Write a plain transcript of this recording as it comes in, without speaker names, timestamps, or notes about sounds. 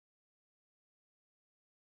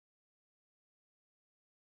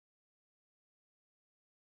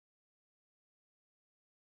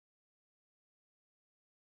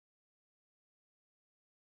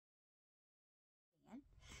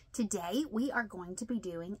Today we are going to be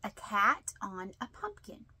doing a cat on a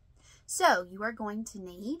pumpkin. So you are going to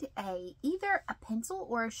need either a pencil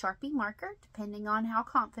or a Sharpie marker, depending on how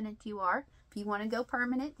confident you are. If you want to go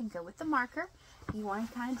permanent, then go with the marker. If you want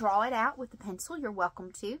to kind of draw it out with the pencil, you're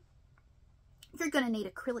welcome to. You're going to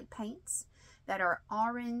need acrylic paints that are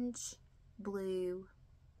orange, blue,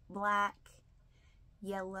 black,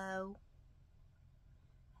 yellow.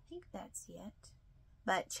 I think that's it.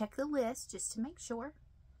 But check the list just to make sure.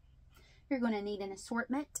 You're going to need an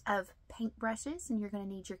assortment of paintbrushes and you're going to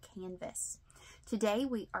need your canvas. Today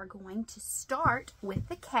we are going to start with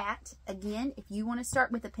the cat. Again, if you want to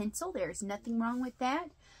start with a pencil, there's nothing wrong with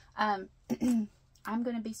that. I'm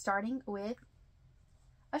going to be starting with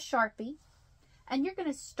a Sharpie. And you're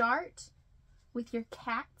going to start with your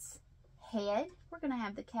cat's head. We're going to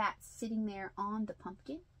have the cat sitting there on the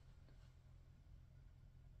pumpkin.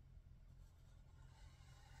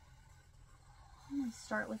 I'm going to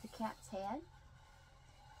start with the cat's head.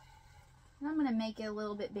 And I'm going to make it a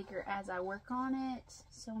little bit bigger as I work on it.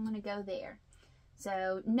 So I'm going to go there.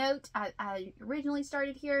 So note, I originally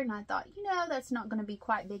started here and I thought, you know, that's not going to be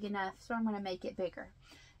quite big enough. So I'm going to make it bigger.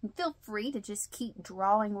 And feel free to just keep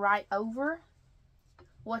drawing right over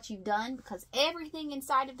what you've done, because everything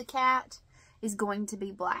inside of the cat is going to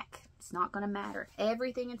be black. It's not going to matter.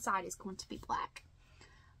 Everything inside is going to be black.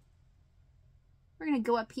 We're going to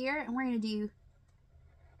go up here and we're going to do,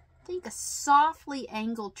 I think, a softly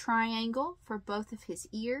angled triangle for both of his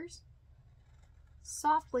ears.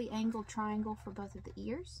 Softly angled triangle for both of the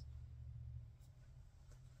ears.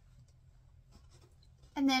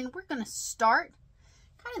 And then we're going to start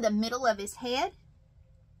kind of the middle of his head.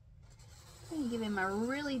 I'm going to give him a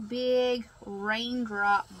really big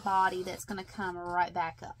raindrop body that's going to come right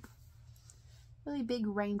back up. Really big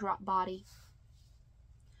raindrop body.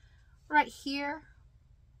 Right here,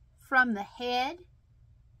 from the head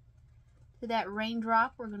to that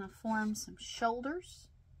raindrop, we're going to form some shoulders.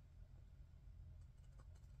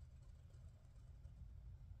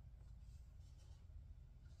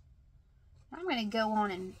 I'm going to go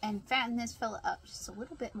on and fatten this fella up just a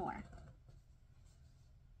little bit more.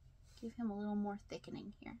 Give him a little more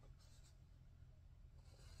thickening here.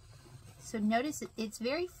 So notice it's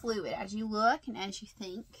very fluid. As you look and as you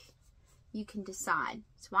think, you can decide.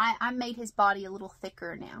 So I made his body a little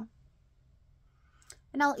thicker now.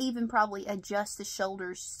 And I'll even probably adjust the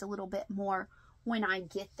shoulders just a little bit more when I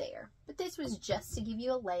get there. But this was just to give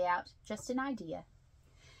you a layout, just an idea.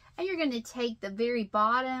 And you're going to take the very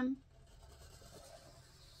bottom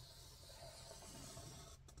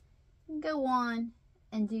and go on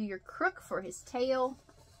and do your crook for his tail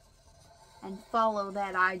and follow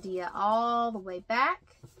that idea all the way back,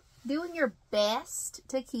 doing your best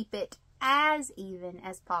to keep it as even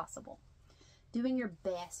as possible. Doing your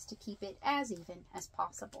best to keep it as even as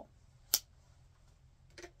possible.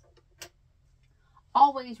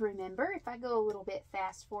 Always remember, if I go a little bit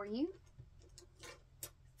fast for you,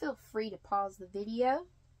 feel free to pause the video,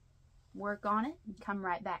 work on it, and come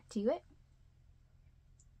right back to it.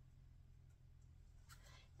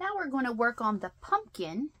 Now we're going to work on the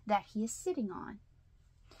pumpkin that he is sitting on.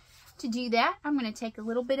 To do that, I'm going to take a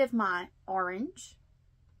little bit of my orange.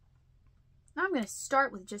 Now I'm going to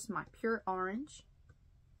start with just my pure orange.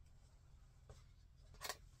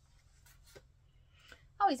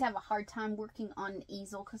 I always have a hard time working on an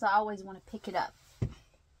easel because I always want to pick it up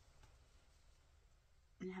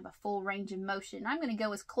and have a full range of motion. I'm going to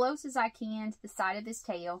go as close as I can to the side of his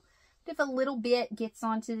tail. If a little bit gets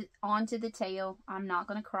onto the tail, I'm not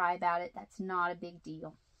going to cry about it. That's not a big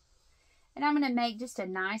deal. And I'm going to make just a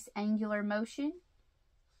nice angular motion.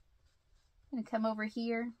 I'm going to come over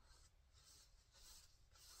here.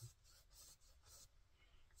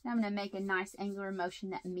 And I'm going to make a nice angular motion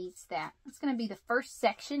that meets that. It's going to be the first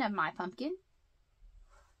section of my pumpkin.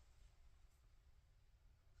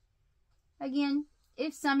 Again,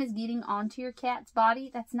 if some is getting onto your cat's body,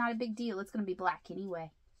 that's not a big deal. It's going to be black anyway.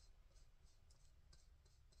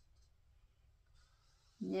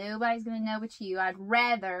 Nobody's going to know but you. I'd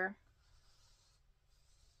rather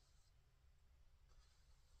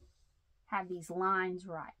have these lines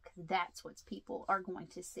right, because that's what people are going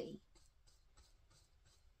to see.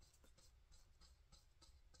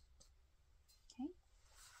 Okay.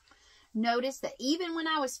 Notice that even when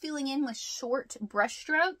I was filling in with short brush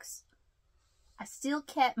strokes, I still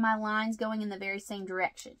kept my lines going in the very same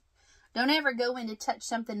direction. Don't ever go in to touch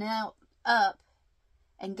something else up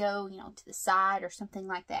and go, you know, to the side or something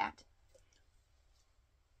like that.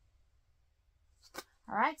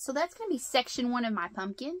 All right, so that's going to be section 1 of my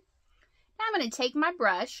pumpkin. Now I'm going to take my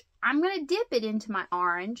brush. I'm going to dip it into my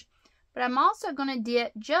orange, But I'm also going to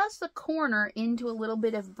dip just the corner into a little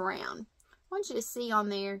bit of brown. I want you to see on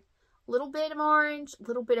there, a little bit of orange, a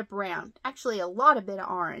little bit of brown. Actually, a lot of bit of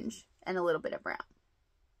orange and a little bit of brown.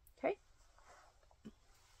 Okay.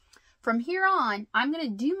 From here on, I'm going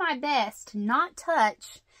to do my best to not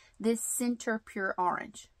touch this center pure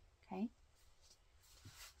orange. Okay.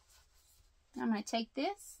 I'm going to take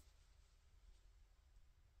this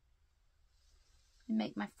and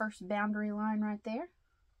make my first boundary line right there.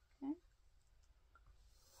 Okay.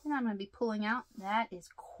 And I'm going to be pulling out. That is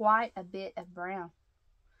quite a bit of brown.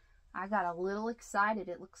 I got a little excited,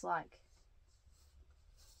 it looks like.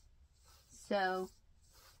 So,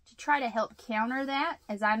 to try to help counter that,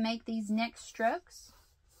 as I make these next strokes,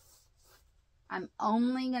 I'm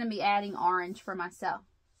only going to be adding orange for myself.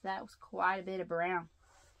 That was quite a bit of brown.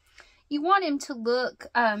 You want him to look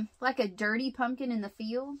like a dirty pumpkin in the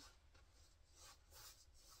field.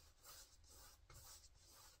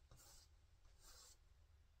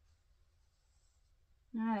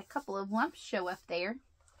 I had a couple of lumps show up there.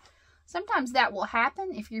 Sometimes that will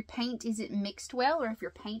happen if your paint isn't mixed well or if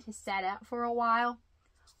your paint has sat out for a while.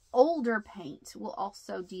 Older paint will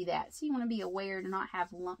also do that. So you want to be aware to not have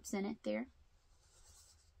lumps in it there.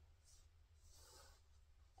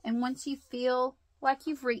 And once you feel like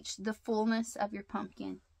you've reached the fullness of your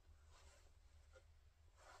pumpkin,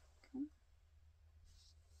 okay,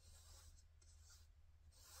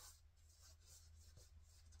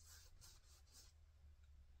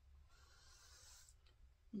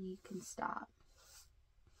 you can stop.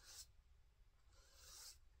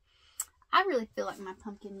 I really feel like my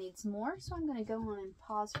pumpkin needs more, so I'm going to go on and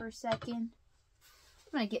pause for a second.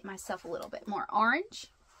 I'm going to get myself a little bit more orange.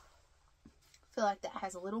 I feel like that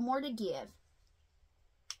has a little more to give.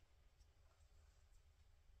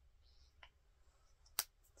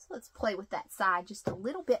 So let's play with that side just a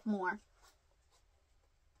little bit more.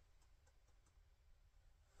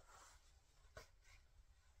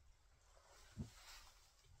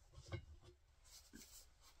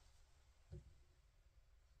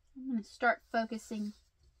 I'm going to start focusing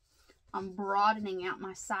on broadening out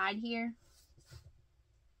my side here.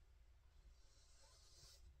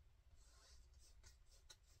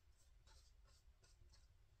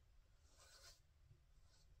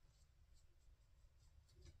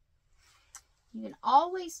 You can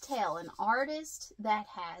always tell an artist that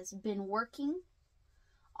has been working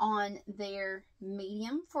on their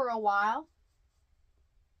medium for a while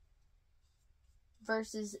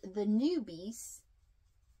versus the newbies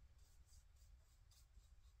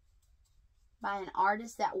by an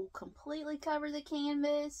artist that will completely cover the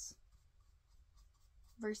canvas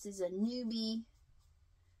versus a newbie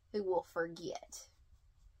who will forget.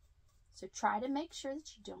 So try to make sure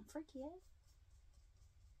that you don't forget.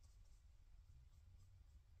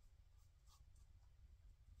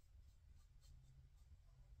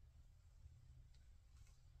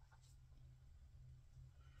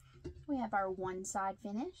 We have our one side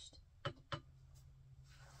finished.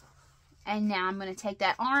 And now I'm going to take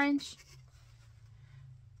that orange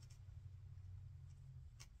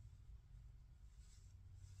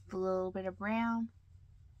a little bit of brown.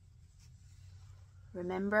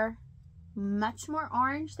 Remember, much more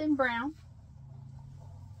orange than brown.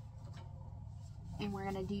 And we're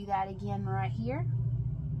going to do that again right here.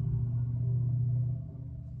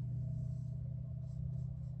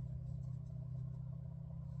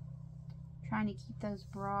 Trying to keep those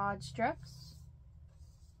broad strokes.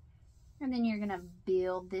 And then you're going to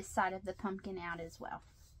build this side of the pumpkin out as well.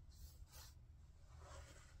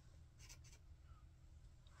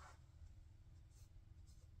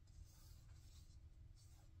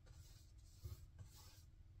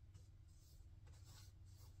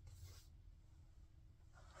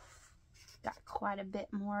 Got quite a bit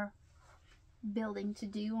more building to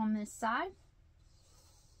do on this side.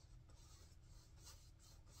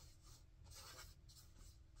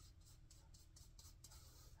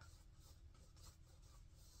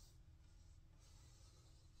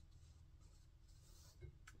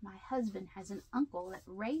 My husband has an uncle that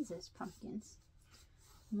raises pumpkins.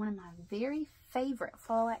 One of my very favorite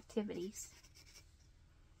fall activities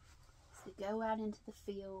is to go out into the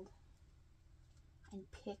field and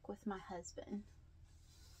pick with my husband.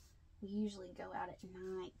 We usually go out at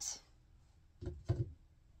night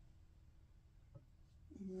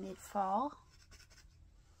in mid-fall.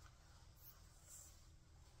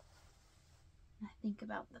 I think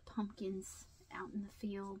about the pumpkins out in the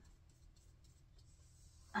field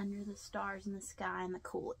under the stars in the sky in the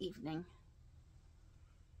cool evening.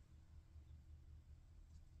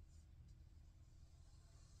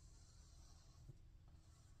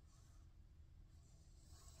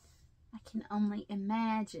 I can only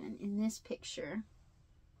imagine in this picture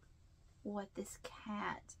what this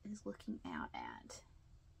cat is looking out at.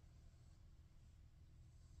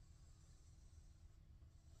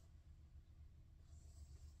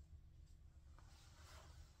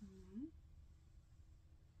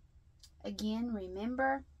 Again,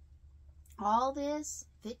 remember, all this,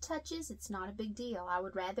 if it touches, it's not a big deal. I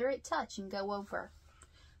would rather it touch and go over,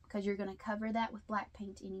 because you're going to cover that with black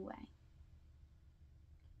paint anyway.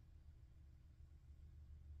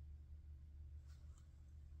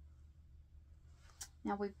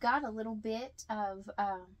 Now we've got a little bit of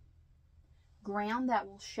ground that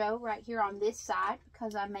will show right here on this side,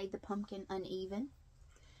 because I made the pumpkin uneven,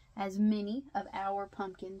 as many of our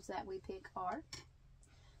pumpkins that we pick are.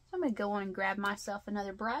 So I'm going to go on and grab myself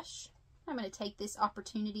another brush. I'm going to take this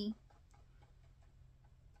opportunity,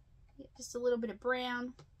 get just a little bit of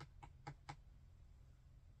brown,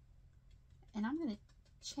 and I'm going to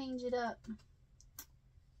change it up,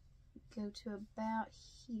 go to about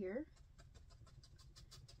here,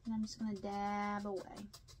 and I'm just going to dab away.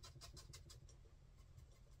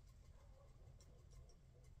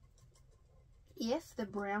 If the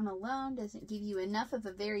brown alone doesn't give you enough of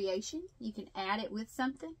a variation, you can add it with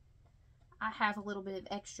something. I have a little bit of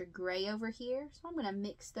extra gray over here, so I'm going to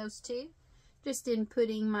mix those two. Just in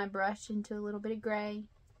putting my brush into a little bit of gray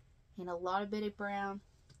and a lot of bit of brown,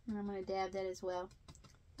 and I'm going to dab that as well.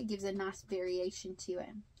 It gives a nice variation to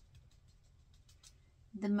it.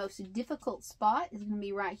 The most difficult spot is going to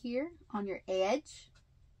be right here on your edge,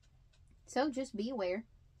 so just be aware.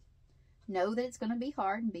 Know that it's going to be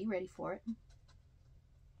hard and be ready for it,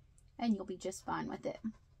 and you'll be just fine with it.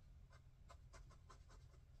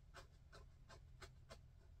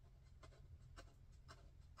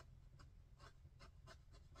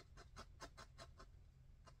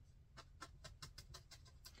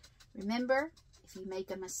 Remember, if you make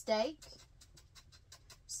a mistake,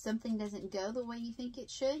 something doesn't go the way you think it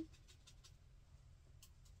should,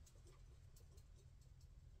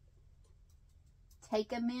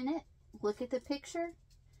 take a minute, look at the picture,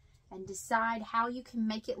 and decide how you can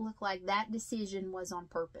make it look like that decision was on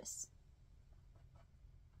purpose.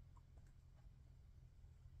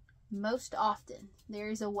 Most often, there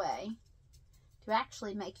is a way to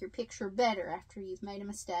actually make your picture better after you've made a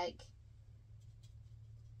mistake.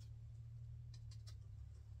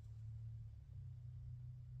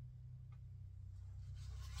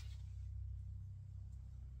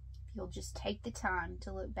 You'll just take the time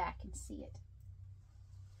to look back and see it.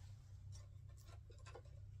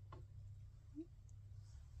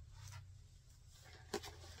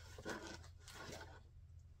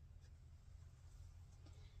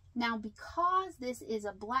 Now, because this is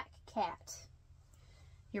a black cat,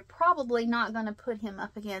 you're probably not going to put him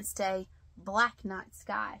up against a black night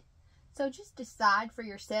sky. So just decide for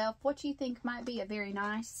yourself what you think might be a very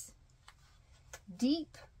nice,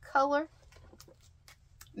 deep color.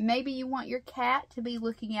 Maybe you want your cat to be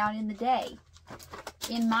looking out in the day.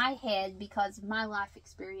 In my head, because of my life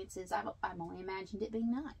experiences, I've only imagined it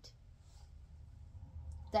being night.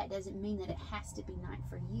 That doesn't mean that it has to be night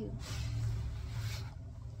for you.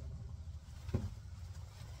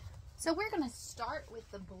 So we're going to start with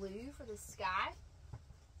the blue for the sky.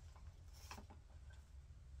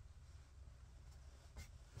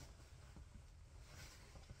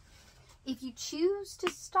 If you choose to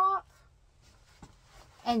stop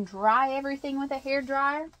and dry everything with a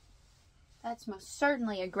hairdryer, that's most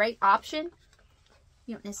certainly a great option.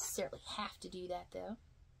 You don't necessarily have to do that though.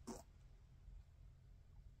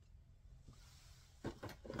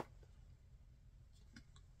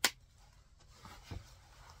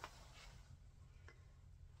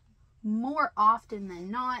 More often than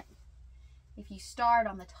not, if you start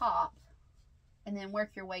on the top and then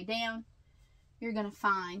work your way down, you're going to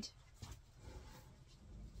find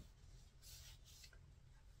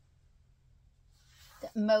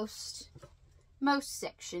that most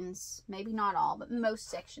sections, maybe not all, but most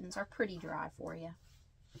sections are pretty dry for you.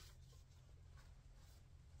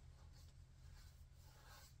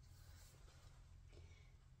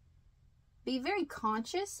 Be very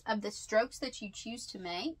conscious of the strokes that you choose to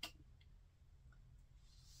make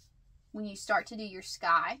when you start to do your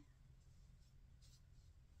sky.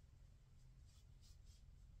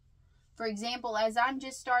 For example, as I'm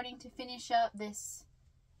just starting to finish up this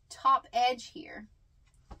top edge here,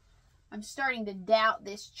 I'm starting to doubt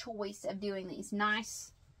this choice of doing these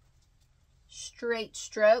nice straight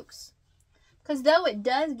strokes, because though it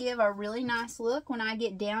does give a really nice look, when I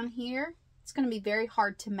get down here, it's going to be very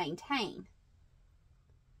hard to maintain.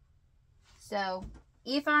 So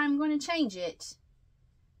if I'm going to change it,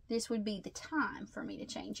 this would be the time for me to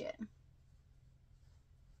change it.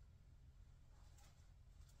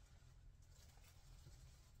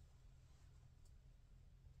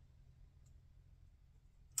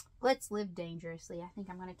 Let's live dangerously. I think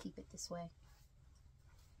I'm going to keep it this way.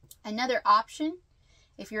 Another option,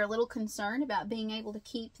 if you're a little concerned about being able to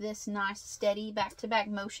keep this nice steady back-to-back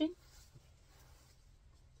motion,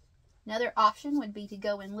 another option would be to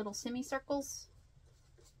go in little semicircles.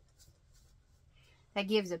 That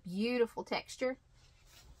gives a beautiful texture.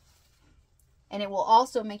 And it will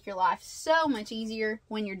also make your life so much easier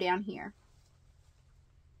when you're down here.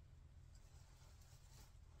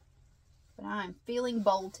 But I'm feeling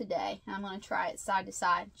bold today. I'm going to try it side to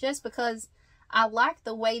side just because I like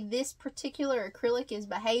the way this particular acrylic is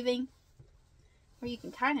behaving, where you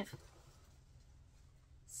can kind of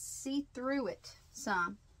see through it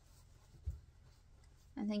some.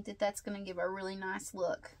 I think that that's going to give a really nice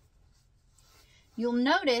look. You'll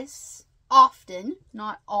notice often,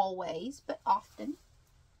 not always, but often,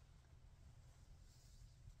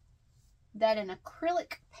 that an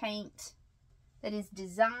acrylic paint that is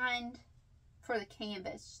designed for the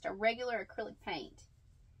canvas, just a regular acrylic paint,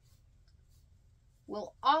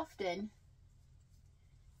 will often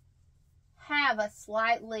have a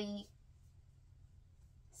slightly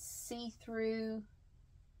see-through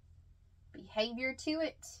behavior to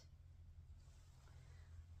it,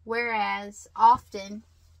 whereas often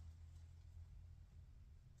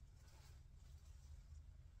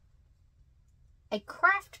a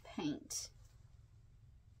craft paint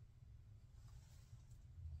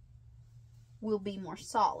will be more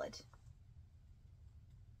solid.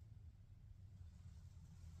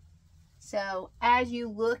 So as you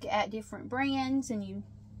look at different brands and you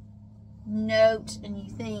note and you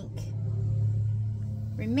think,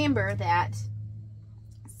 remember that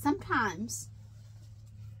sometimes,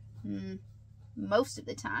 most of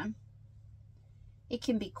the time, it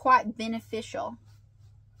can be quite beneficial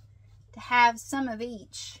to have some of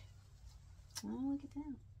each. Oh, look at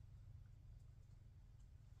that.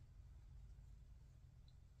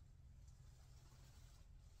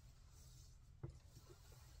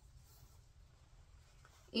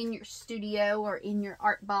 In your studio or in your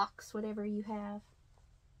art box, whatever you have.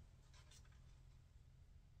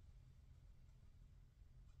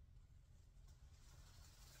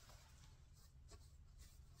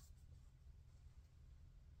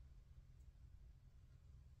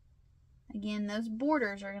 Again, those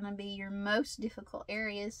borders are going to be your most difficult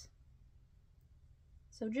areas.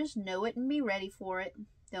 So just know it and be ready for it.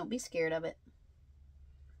 Don't be scared of it.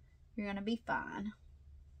 You're going to be fine.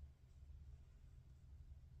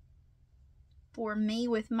 For me,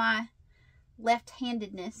 with my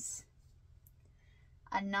left-handedness,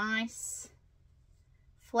 a nice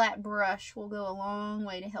flat brush will go a long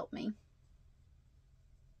way to help me.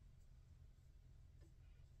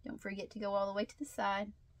 Don't forget to go all the way to the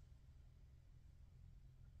side.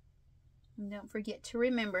 And don't forget to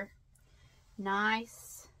remember,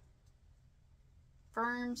 nice,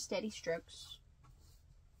 firm, steady strokes.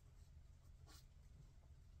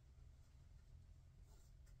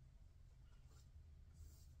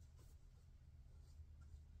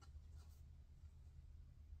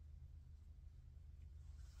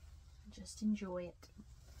 Just enjoy it.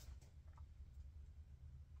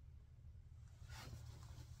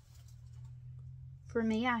 For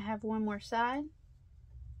me, I have one more side.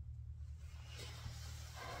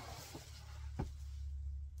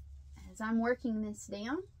 As I'm working this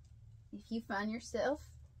down, if you find yourself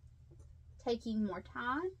taking more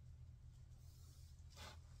time,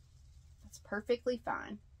 that's perfectly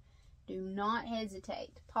fine. Do not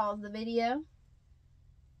hesitate. Pause the video.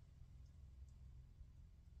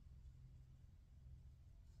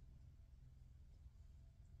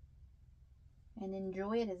 And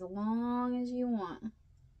enjoy it as long as you want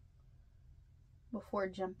before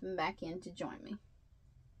jumping back in to join me.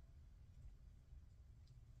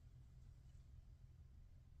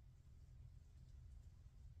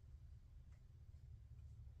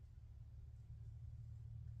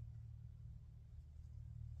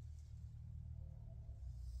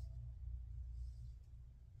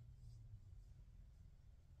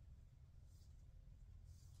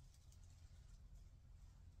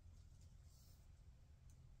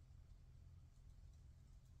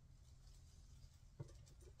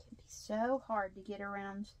 So hard to get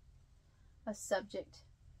around a subject.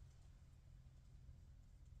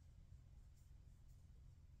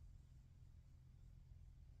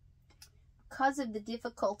 Because of the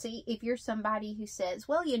difficulty, if you're somebody who says,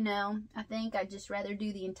 well, you know, I think I'd just rather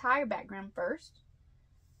do the entire background first,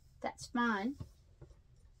 that's fine.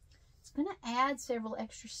 It's going to add several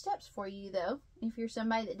extra steps for you, though, if you're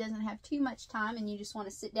somebody that doesn't have too much time and you just want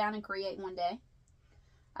to sit down and create one day.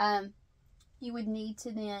 You would need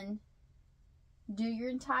to then do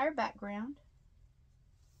your entire background.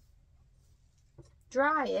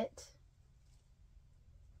 dry it.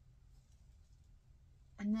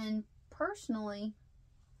 And then personally,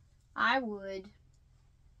 I would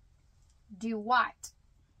do white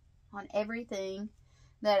on everything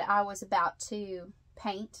that I was about to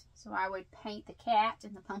paint. So I would paint the cat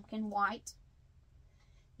and the pumpkin white.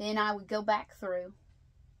 Then I would go back through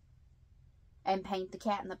and paint the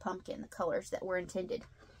cat and the pumpkin, the colors that were intended.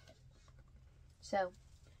 So,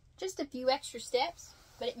 just a few extra steps,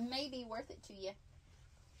 but it may be worth it to you.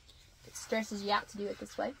 If it stresses you out to do it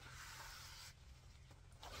this way.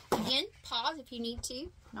 Again, pause if you need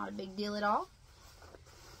to. Not a big deal at all.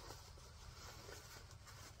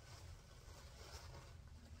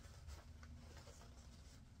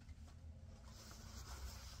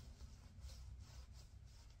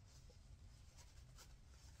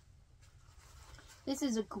 This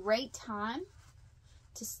is a great time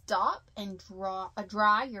to stop and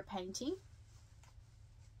dry your painting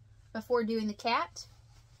before doing the cat.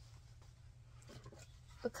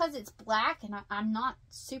 Because it's black and I'm not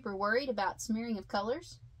super worried about smearing of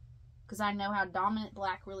colors, because I know how dominant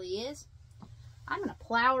black really is, I'm going to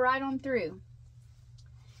plow right on through.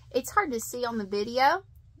 It's hard to see on the video,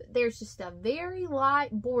 but there's just a very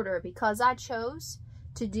light border because I chose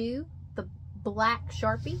to do the black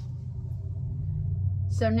Sharpie.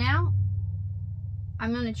 So now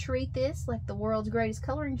I'm going to treat this like the world's greatest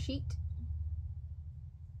coloring sheet.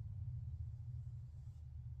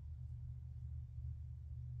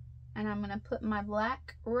 And I'm going to put my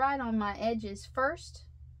black right on my edges first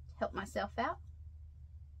to help myself out.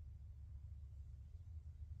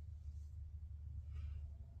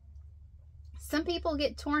 Some people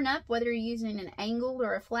get torn up whether you're using an angled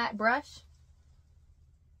or a flat brush.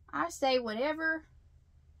 I say whatever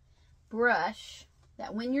brush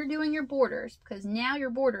that when you're doing your borders, because now your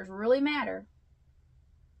borders really matter,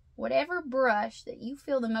 whatever brush that you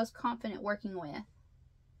feel the most confident working with,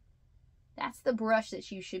 that's the brush that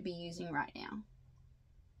you should be using right now.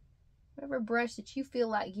 Whatever brush that you feel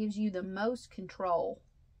like gives you the most control,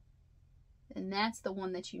 then that's the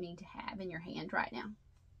one that you need to have in your hand right now.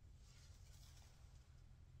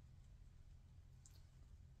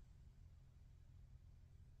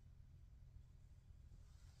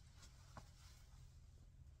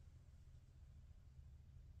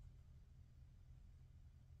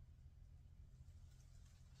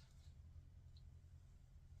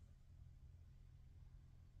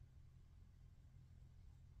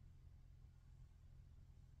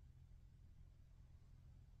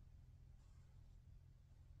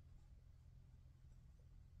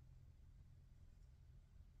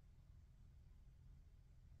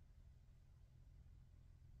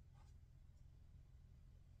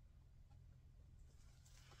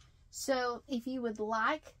 So if you would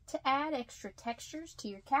like to add extra textures to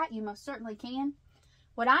your cat, you most certainly can.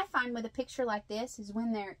 What I find with a picture like this is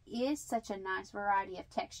when there is such a nice variety of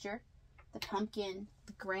texture, the pumpkin,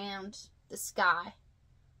 the ground, the sky,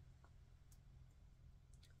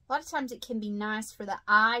 a lot of times it can be nice for the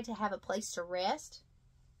eye to have a place to rest.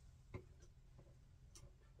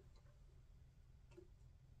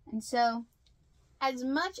 And so, as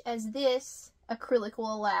much as this acrylic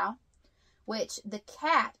will allow, which the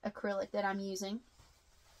cat acrylic that I'm using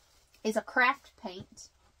is a craft paint,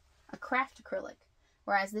 a craft acrylic,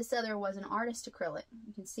 whereas this other was an artist acrylic.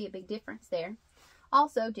 You can see a big difference there.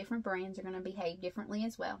 Also, different brands are going to behave differently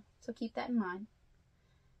as well, so keep that in mind.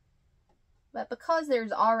 But because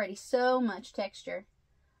there's already so much texture,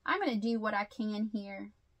 I'm going to do what I can here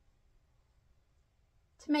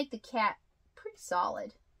to make the cat pretty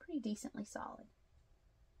solid, pretty decently solid.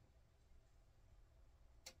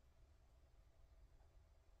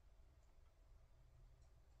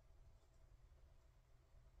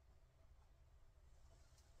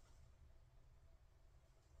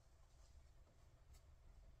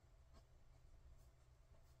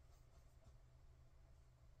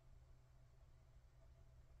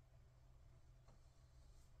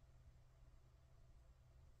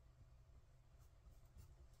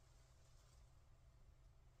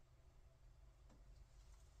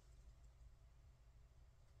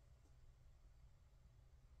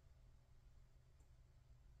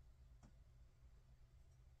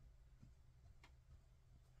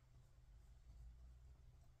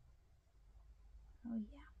 Oh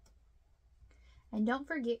yeah. And don't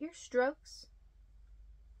forget your strokes.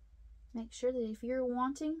 Make sure that if you're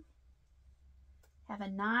wanting, have a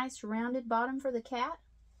nice rounded bottom for the cat,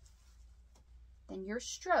 then your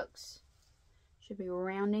strokes should be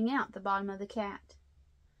rounding out the bottom of the cat.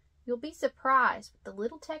 You'll be surprised with the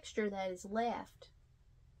little texture that is left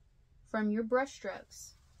from your brush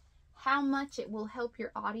strokes, how much it will help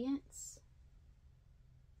your audience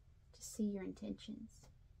to see your intentions.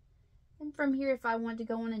 And from here, if I want to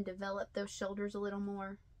go on and develop those shoulders a little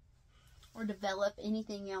more, or develop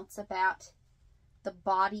anything else about the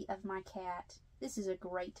body of my cat, this is a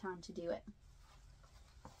great time to do it.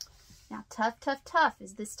 Now, tough, tough, tough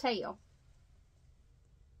is this tail.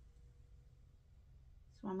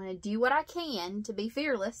 So I'm going to do what I can to be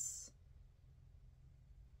fearless.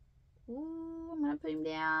 Ooh, I'm going to put him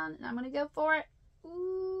down, and I'm going to go for it.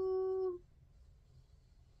 Ooh.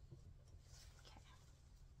 Okay.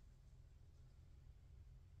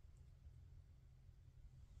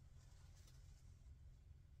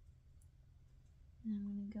 And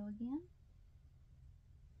I'm going to go again.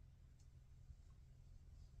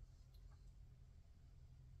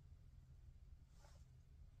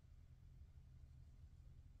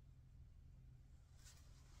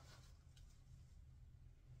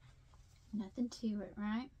 Nothing to it,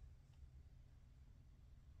 right?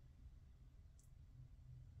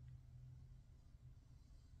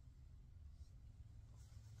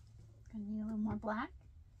 Gonna need a little more black.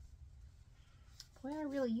 Boy, I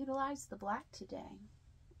really utilized the black today.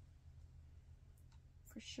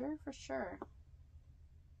 For sure, for sure.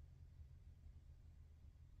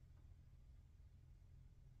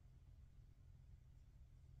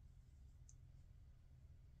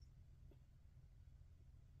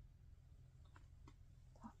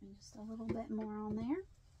 Just a little bit more on there.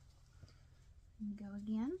 And go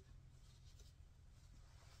again.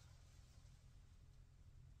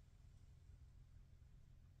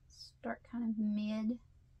 Start kind of mid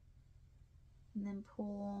and then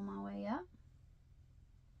pull my way up.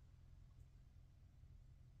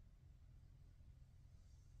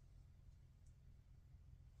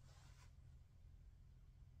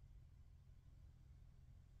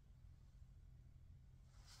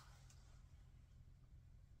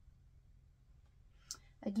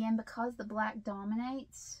 Again, because the black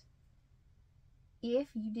dominates, if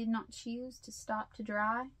you did not choose to stop to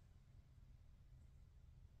dry,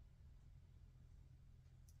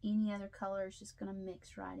 any other color is just going to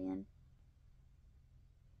mix right in.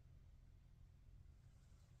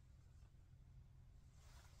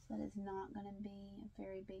 So that is not going to be a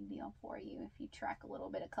very big deal for you if you track a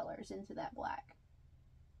little bit of colors into that black.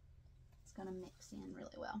 It's going to mix in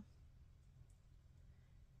really well.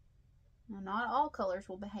 Now, not all colors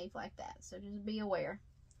will behave like that, so just be aware.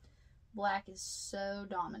 Black is so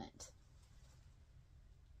dominant.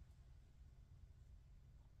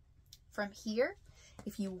 From here,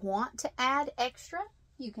 if you want to add extra,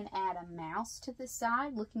 you can add a mouse to the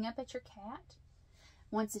side looking up at your cat.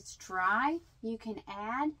 Once it's dry, you can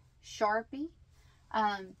add Sharpie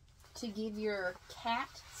to give your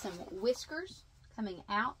cat some whiskers coming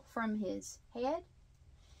out from his head.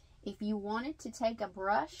 If you wanted to take a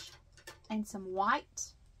brush and some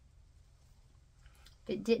white,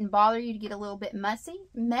 if it didn't bother you to get a little bit messy,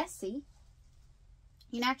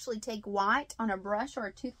 you can actually take white on a brush or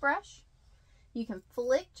a toothbrush. You can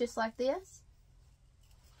flick just like this.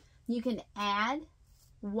 You can add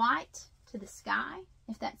white to the sky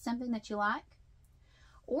if that's something that you like.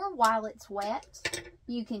 Or while it's wet,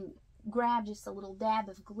 you can grab just a little dab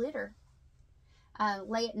of glitter,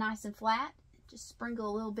 lay it nice and flat, just sprinkle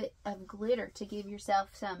a little bit of glitter to give yourself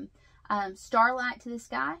some starlight to the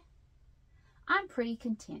sky. I'm pretty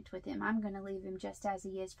content with him. I'm going to leave him just as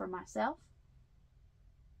he is for myself.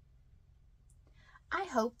 I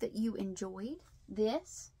hope that you enjoyed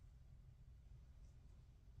this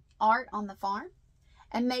art on the farm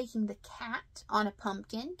and making the cat on a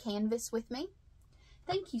pumpkin canvas with me.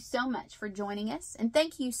 Thank you so much for joining us, and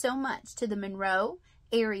thank you so much to the Monroe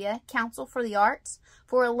Area Council for the Arts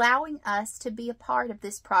for allowing us to be a part of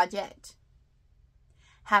this project.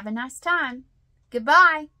 Have a nice time.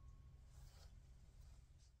 Goodbye.